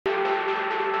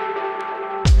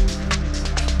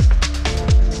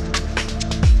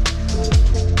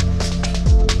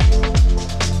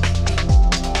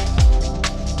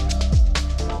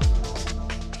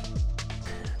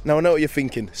Now I know what you're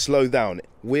thinking, slow down.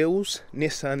 Wheels,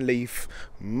 Nissan Leaf,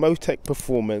 Motec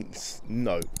Performance,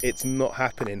 no, it's not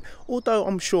happening. Although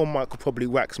I'm sure Mike could probably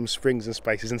whack some springs and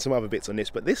spaces and some other bits on this,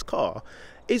 but this car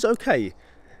is okay,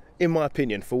 in my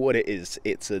opinion, for what it is.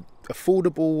 It's an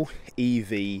affordable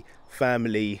EV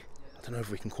family, I don't know if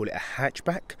we can call it a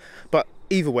hatchback, but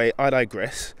either way, I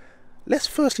digress. Let's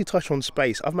firstly touch on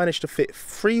space. I've managed to fit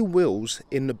 3 wheels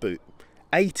in the boot.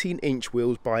 18-inch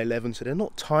wheels by 11, so they're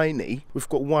not tiny. We've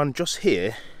got one just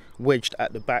here wedged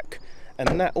at the back,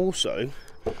 and that also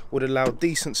would allow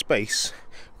decent space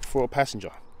for a passenger.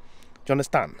 Do you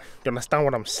understand? Do you understand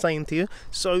what I'm saying to you?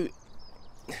 So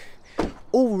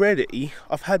already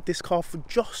I've had this car for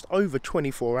just over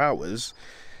 24 hours.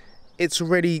 It's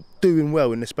already doing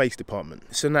well in the space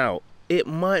department. So now, it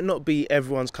might not be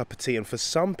everyone's cup of tea, and for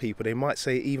some people they might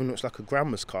say it even looks like a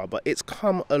grandma's car, but it's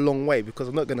come a long way, because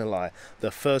I'm not gonna lie,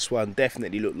 the first one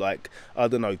definitely looked like, I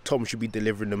don't know, Tom should be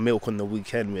delivering the milk on the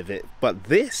weekend with it. But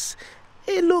this,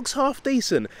 it looks half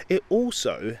decent. It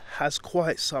also has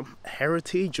quite some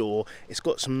heritage, or it's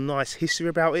got some nice history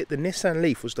about it. The Nissan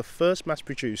Leaf was the first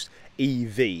mass-produced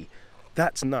EV.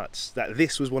 That's nuts that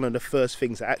this was one of the first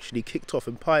things that actually kicked off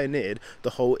and pioneered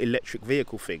the whole electric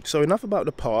vehicle thing. So enough about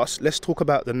the past, let's talk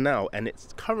about the now. And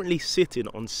it's currently sitting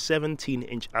on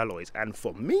 17-inch alloys, and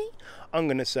for me, I'm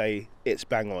gonna say it's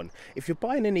bang on. If you're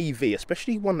buying an EV,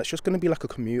 especially one that's just gonna be like a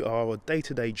commuter or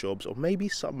day-to-day jobs, or maybe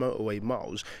some motorway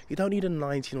miles, you don't need a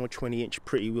 19 or 20-inch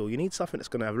pretty wheel. You need something that's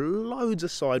gonna have loads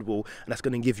of sidewall and that's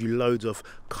gonna give you loads of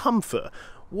comfort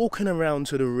walking around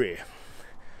to the rear.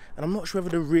 And I'm not sure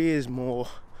whether the rear is more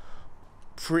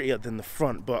prettier than the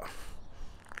front, but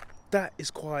that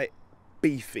is quite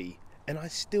beefy. And I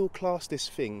still class this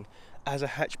thing as a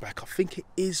hatchback. I think it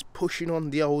is pushing on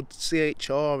the old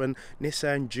CHR and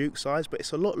Nissan Juke size, but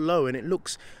it's a lot lower and it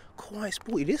looks quite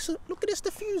sporty. Look at this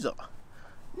diffuser.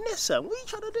 Nissan, what are you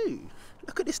trying to do?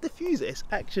 Look at this diffuser. It's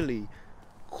actually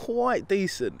quite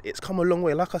decent. It's come a long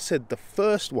way. Like I said, the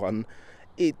first one,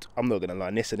 I'm not gonna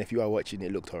lie, Nissan, if you are watching,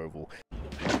 it looked horrible.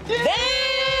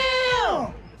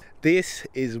 Damn! This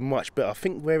is much better. I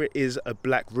think where it is a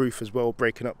black roof as well,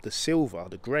 breaking up the silver,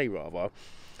 the grey rather,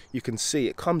 you can see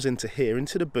it comes into here,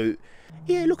 into the boot.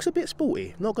 Yeah, it looks a bit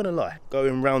sporty, not gonna lie.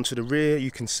 Going round to the rear, you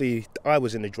can see I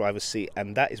was in the driver's seat,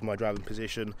 and that is my driving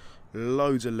position.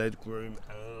 Loads of leg room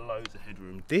and loads of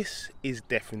headroom. This is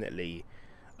definitely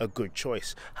a good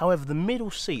choice. However, the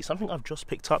middle seat, something I've just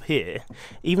picked up here,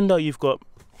 even though you've got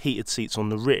heated seats on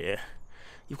the rear,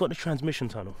 you've got the transmission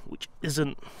tunnel, which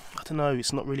isn't, I don't know,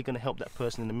 it's not really going to help that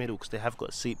person in the middle, because they have got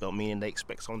a seatbelt, meaning they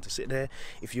expect someone to sit there.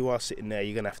 If you are sitting there,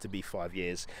 you're going to have to be 5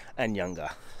 years and younger.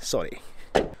 Sorry.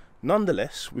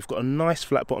 Nonetheless, we've got a nice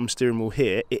flat bottom steering wheel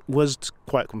here. It was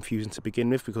quite confusing to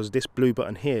begin with, because this blue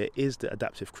button here is the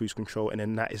adaptive cruise control, and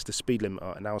then that is the speed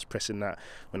limiter, and I was pressing that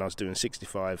when I was doing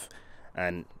 65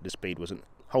 and the speed wasn't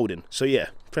holding. So yeah,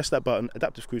 press that button,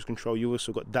 adaptive cruise control. You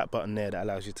also got that button there that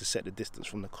allows you to set the distance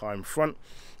from the car in front.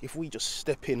 If we just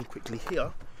step in quickly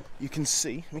here, you can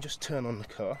see, let me just turn on the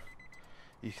car.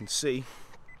 You can see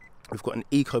we've got an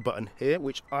eco button here,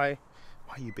 which why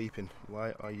are you beeping?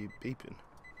 Why are you beeping?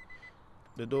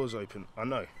 The door's open. I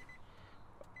know.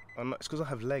 It's because I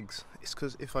have legs. It's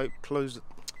because if I close it,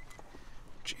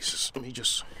 Jesus, let me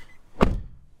just,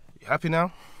 you happy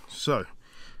now? So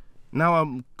now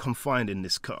I'm confined in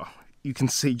this car. You can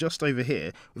see just over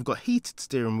here, we've got heated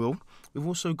steering wheel. We've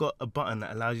also got a button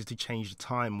that allows you to change the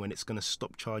time when it's going to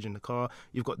stop charging the car.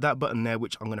 You've got that button there,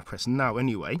 which I'm going to press now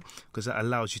anyway, because that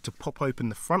allows you to pop open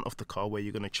the front of the car where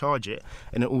you're going to charge it.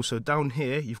 And then also down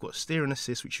here, you've got steering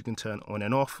assist, which you can turn on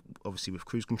and off, obviously with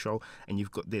cruise control. And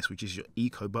you've got this, which is your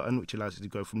eco button, which allows you to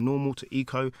go from normal to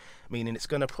eco, meaning it's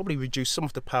going to probably reduce some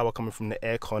of the power coming from the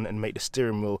aircon and make the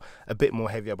steering wheel a bit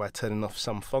more heavier by turning off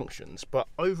some functions. But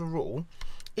overall,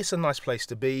 it's a nice place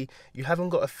to be. You haven't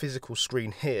got a physical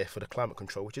screen here for the climate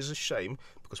control, which is a shame,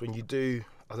 because when you do,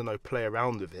 I don't know, play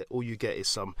around with it, all you get is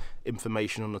some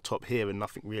information on the top here and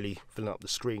nothing really filling up the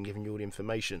screen, giving you all the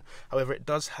information. However, it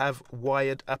does have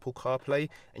wired Apple CarPlay,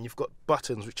 and you've got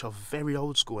buttons which are very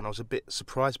old school, and I was a bit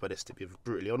surprised by this, to be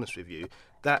brutally honest with you.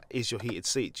 That is your heated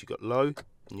seats. You've got low,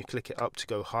 and you click it up to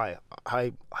go higher.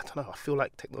 I don't know, I feel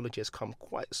like technology has come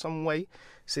quite some way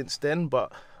since then,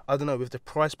 but I don't know, with the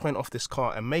price point of this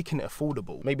car and making it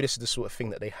affordable, maybe this is the sort of thing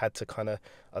that they had to kind of,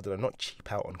 I don't know, not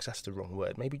cheap out on, because that's the wrong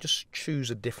word, maybe just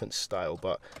choose a different style.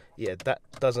 But yeah, that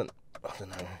doesn't, I don't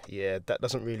know, yeah, that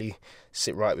doesn't really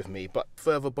sit right with me. But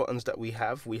further buttons that we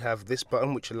have this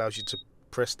button, which allows you to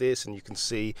press this and you can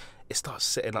see it starts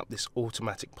setting up this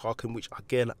automatic parking, which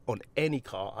again on any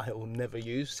car I will never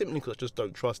use, simply because I just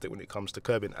don't trust it when it comes to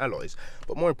curbing alloys.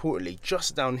 But more importantly,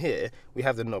 just down here we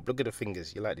have the knob. Look at the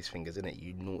fingers. You like these fingers, innit,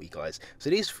 you naughty guys? So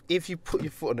these, if you put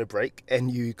your foot on the brake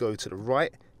and you go to the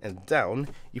right and down,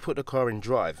 you put the car in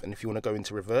drive, and if you want to go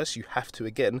into reverse, you have to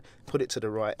again put it to the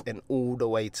right and all the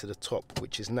way to the top,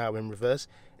 which is now in reverse,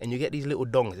 and you get these little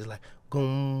dongs. It's like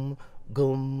gum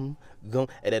gum gum,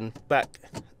 and then back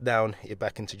down, you're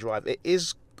back into drive. It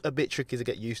is a bit tricky to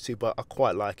get used to, but I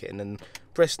quite like it. And then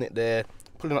pressing it there,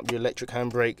 pulling up your electric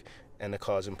handbrake, and the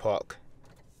car's in park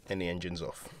and the engine's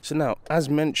off. So now, as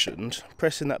mentioned,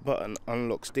 pressing that button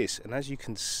unlocks this, and as you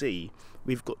can see,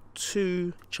 we've got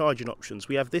two charging options.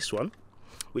 We have this one,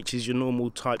 which is your normal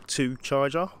type 2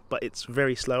 charger, but it's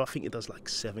very slow. I think it does like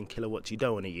 7 kilowatts. You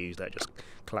don't want to use that, just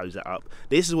close that up.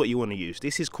 This is what you want to use.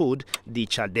 This is called the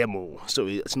Chademo. So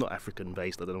it's not African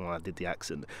based, I don't know why I did the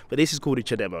accent, but this is called the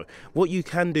Chademo. What you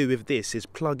can do with this is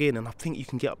plug in, and I think you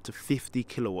can get up to 50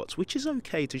 kilowatts, which is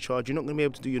okay to charge. You're not going to be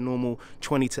able to do your normal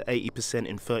 20 to 80%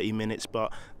 in 30 minutes,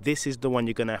 but this is the one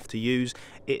you're going to have to use.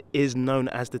 It is known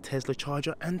as the Tesla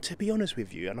charger, and to be honest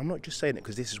with you, and I'm not just saying it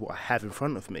because this is what I have in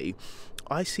front of me,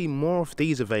 I see more of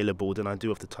these available than I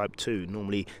do of the Type 2.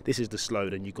 Normally this is the slow,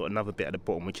 then you've got another bit at the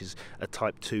bottom which is a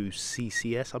Type 2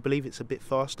 CCS. I believe it's a bit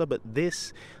faster, but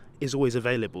this is always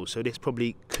available, so this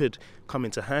probably could come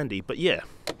into handy. But yeah,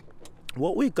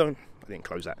 what we're going, I didn't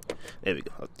close that, there we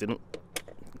go, I didn't,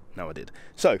 no I did.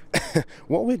 So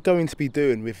what we're going to be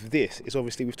doing with this is,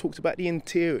 obviously we've talked about the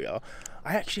interior.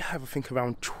 I actually have, I think,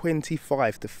 around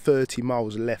 25 to 30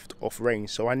 miles left off range,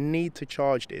 so I need to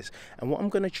charge this. And what I'm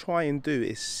going to try and do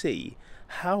is see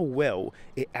how well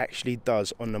it actually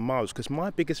does on the miles, because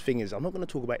my biggest thing is, I'm not going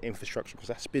to talk about infrastructure because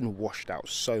that's been washed out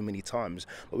so many times,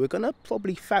 but we're going to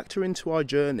probably factor into our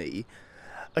journey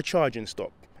a charging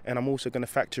stop. And I'm also going to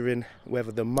factor in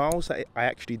whether the miles that I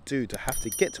actually do to have to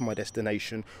get to my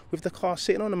destination with the car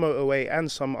sitting on the motorway,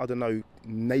 and some, I don't know,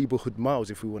 neighborhood miles,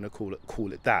 if we want to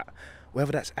call it that,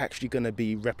 whether that's actually going to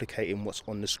be replicating what's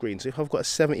on the screen. So if I've got a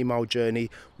 70-mile journey,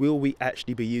 will we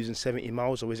actually be using 70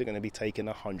 miles, or is it going to be taking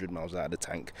 100 miles out of the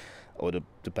tank or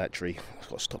the battery? I've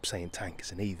got to stop saying tank,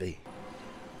 it's an EV.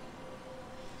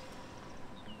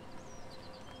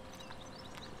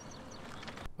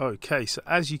 Okay, so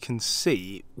as you can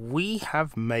see, we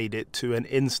have made it to an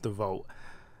Instavolt.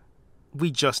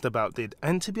 We just about did.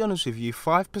 And to be honest with you,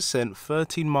 5%,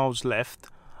 13 miles left.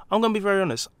 I'm going to be very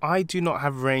honest, I do not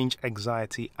have range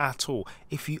anxiety at all.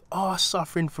 If you are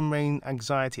suffering from range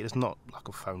anxiety, it's not like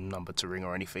a phone number to ring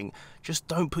or anything. Just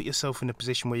don't put yourself in a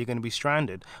position where you're going to be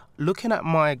stranded. Looking at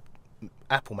my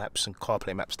Apple Maps and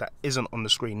CarPlay Maps that isn't on the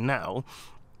screen now,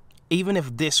 even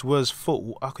if this was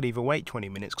full, I could either wait 20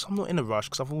 minutes because I'm not in a rush,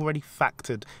 because I've already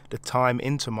factored the time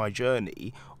into my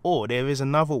journey, or there is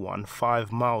another one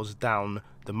 5 miles down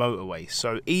the motorway.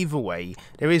 So either way,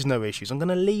 there is no issues. I'm going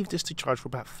to leave this to charge for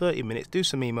about 30 minutes, do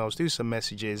some emails, do some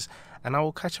messages, and I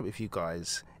will catch up with you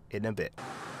guys in a bit.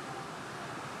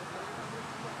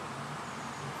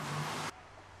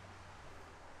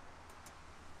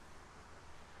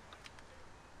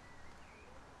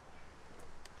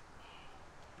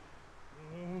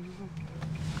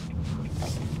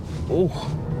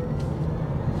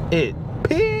 Oh, it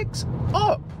picks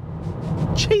up.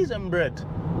 Cheese and bread.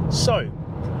 So,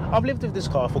 I've lived with this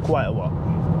car for quite a while,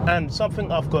 and something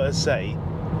I've got to say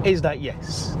is that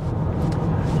yes,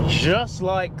 just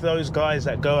like those guys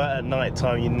that go out at night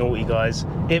time, you naughty guys,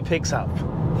 it picks up.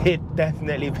 It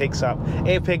definitely picks up.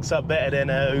 It picks up better than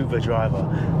an Uber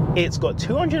driver. It's got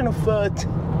 230.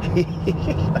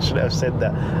 I should have said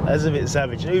that. That's a bit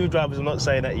savage. Uber drivers, I'm not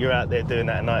saying that you're out there doing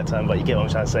that at night time, but you get what I'm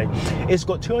trying to say. It's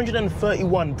got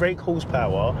 231 brake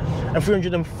horsepower and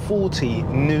 340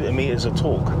 newton meters of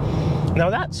torque.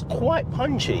 Now that's quite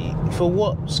punchy for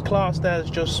what's classed as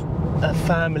just a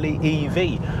family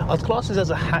EV. I'd class this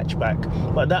as a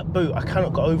hatchback, but that boot, I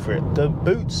cannot get over it. The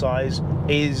boot size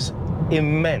is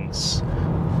immense.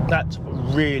 That's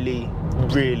really,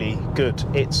 really good.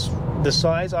 It's the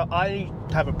size. I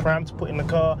have a pram to put in the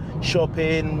car,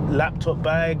 shopping, laptop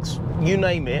bags, you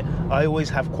name it. I always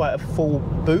have quite a full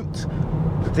boot.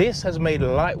 This has made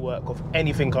light work of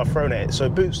anything I've thrown at it, so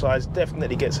boot size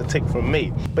definitely gets a tick from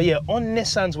me. But yeah, on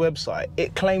Nissan's website,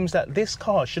 it claims that this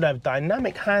car should have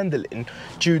dynamic handling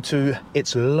due to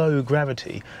its low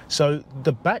gravity. So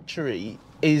the battery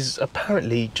is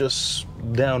apparently just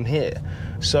down here.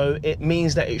 So it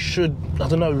means that it should, I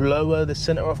don't know, lower the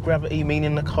center of gravity,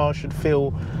 meaning the car should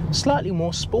feel slightly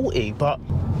more sporty, but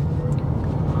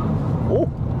oh.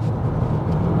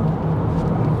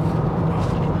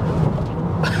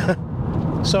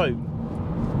 So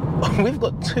we've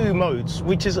got 2 modes,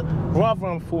 which is rather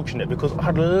unfortunate because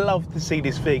I'd love to see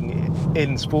this thing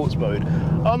in sports mode.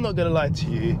 I'm not gonna lie to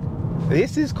you,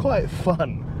 this is quite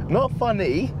fun. Not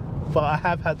funny, but I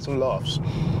have had some laughs.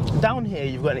 Down here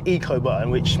you've got an eco button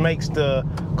which makes the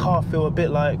car feel a bit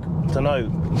like, I don't know,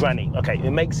 granny. Okay,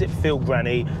 it makes it feel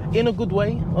granny in a good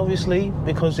way, obviously,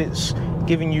 because it's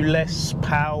giving you less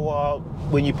power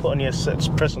when you put on your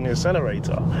press on the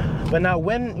accelerator. But now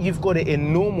when you've got it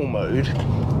in normal mode,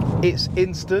 it's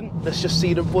instant. Let's just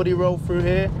see the body roll through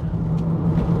here.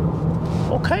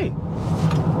 Okay.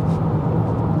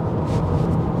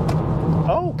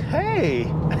 Okay.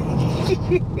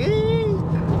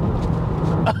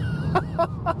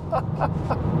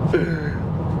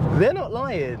 They're not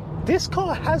lying. This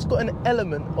car has got an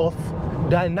element of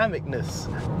dynamicness.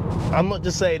 I'm not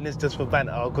just saying this just for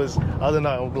banter, because I don't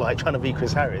know, I'm like trying to be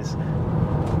Chris Harris.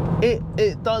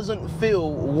 It doesn't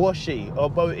feel washy or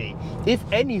boaty. If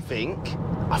anything,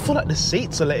 I feel like the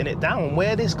seats are letting it down.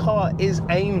 Where this car is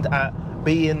aimed at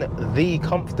being the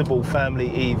comfortable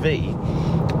family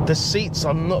EV, the seats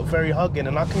are not very hugging,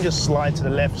 and I can just slide to the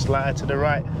left, slide to the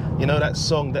right. You know that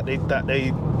song that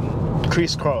they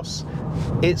crisscross.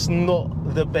 It's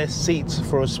not the best seats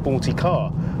for a sporty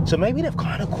car. So maybe they've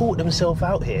kind of caught themselves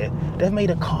out here. They've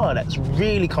made a car that's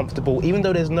really comfortable, even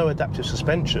though there's no adaptive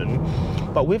suspension,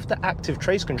 but with the active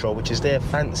trace control, which is their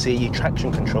fancy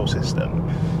traction control system.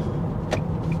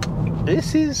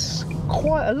 This is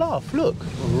quite a laugh. Look,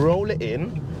 roll it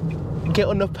in, get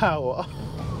on the power.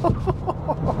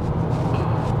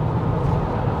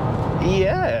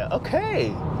 Yeah,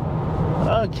 okay.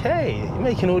 Okay, you're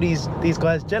making all these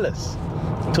guys jealous.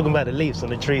 I'm talking about the leaves on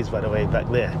the trees, by the way, back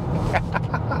there.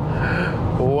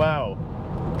 Wow.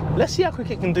 Let's see how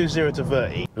quick it can do 0 to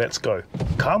 30. Let's go.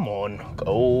 Come on.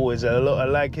 Oh, there's a lot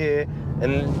of lag here.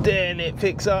 And then it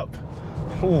picks up.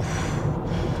 Oof.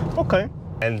 Okay.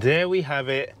 And there we have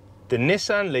it. The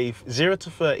Nissan Leaf 0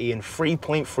 to 30 in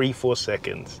 3.34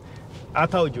 seconds. I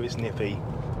told you it's nippy.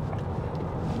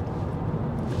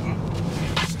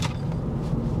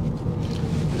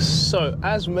 So,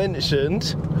 as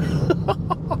mentioned,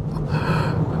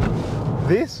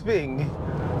 this thing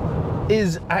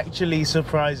is actually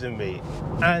surprising me.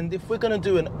 And if we're gonna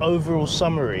do an overall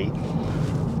summary,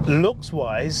 looks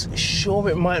wise, sure,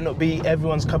 it might not be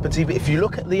everyone's cup of tea, but if you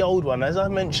look at the old one, as I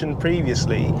mentioned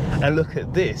previously, and look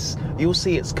at this, you'll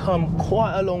see it's come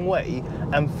quite a long way.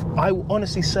 And I will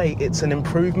honestly say it's an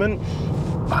improvement.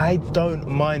 I don't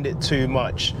mind it too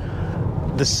much.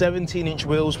 The 17-inch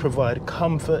wheels provide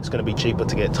comfort. It's going to be cheaper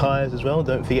to get tyres as well,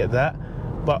 don't forget that.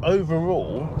 But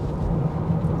overall,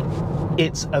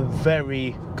 it's a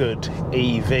very good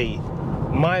EV.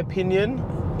 My opinion,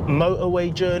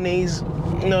 motorway journeys,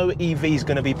 no EV is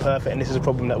going to be perfect, and this is a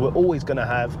problem that we're always going to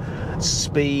have.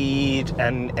 Speed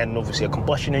and obviously a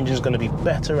combustion engine is going to be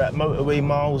better at motorway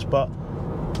miles, but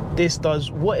this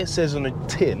does what it says on the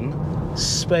tin.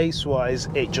 Space-wise,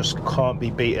 it just can't be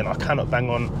beaten. I cannot bang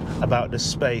on about the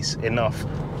space enough.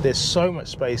 There's so much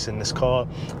space in this car.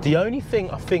 The only thing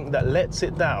I think that lets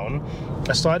it down,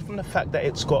 aside from the fact that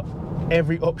it's got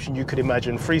every option you could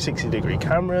imagine, 360-degree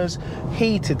cameras,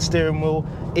 heated steering wheel,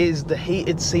 is the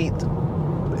heated seat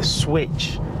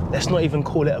switch. Let's not even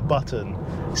call it a button,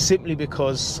 simply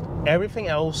because everything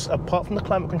else, apart from the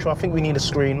climate control, I think we need a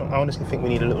screen. I honestly think we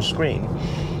need a little screen.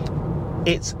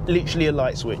 It's literally a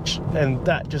light switch, and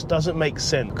that just doesn't make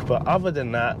sense. But other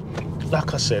than that,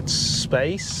 like I said,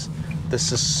 space, the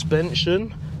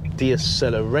suspension, the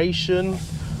acceleration,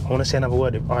 I want to say another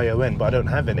word of ION, but I don't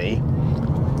have any.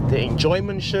 The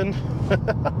enjoyment, I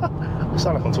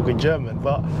sound like I'm talking German,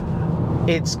 but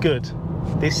it's good.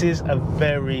 This is a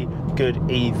very good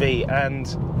EV, and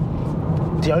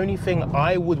the only thing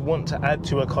I would want to add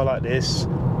to a car like this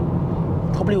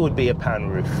probably would be a pan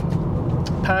roof.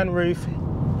 Pan roof,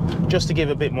 just to give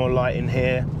a bit more light in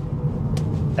here,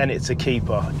 and it's a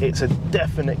keeper. It's a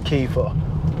definite keeper.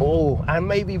 Oh, and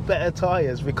maybe better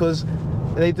tyres, because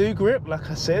they do grip. Like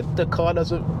I said, the car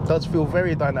does feel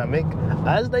very dynamic,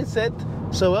 as they said.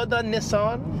 So well done,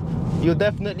 Nissan. You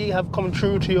definitely have come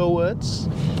true to your words.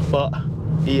 But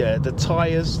yeah, the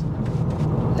tyres,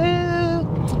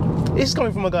 it's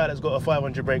coming from a guy that's got a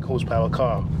 500 brake horsepower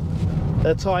car.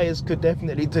 The tyres could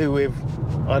definitely do with,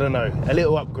 I don't know, a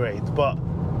little upgrade. But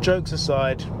jokes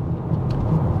aside,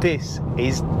 this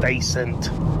is decent.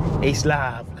 It's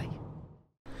lovely.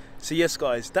 So yes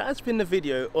guys, that has been the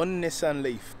video on Nissan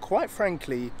Leaf. Quite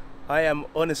frankly, I am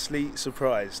honestly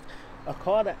surprised. A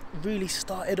car that really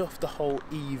started off the whole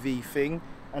EV thing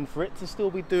and for it to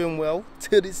still be doing well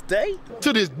to this day,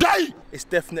 it's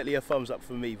definitely a thumbs up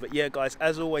for me. But yeah guys,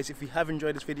 as always, if you have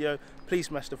enjoyed this video, please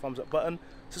smash the thumbs up button,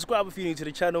 subscribe if you're new to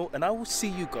the channel, and I will see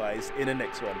you guys in the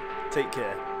next one. Take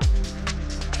care.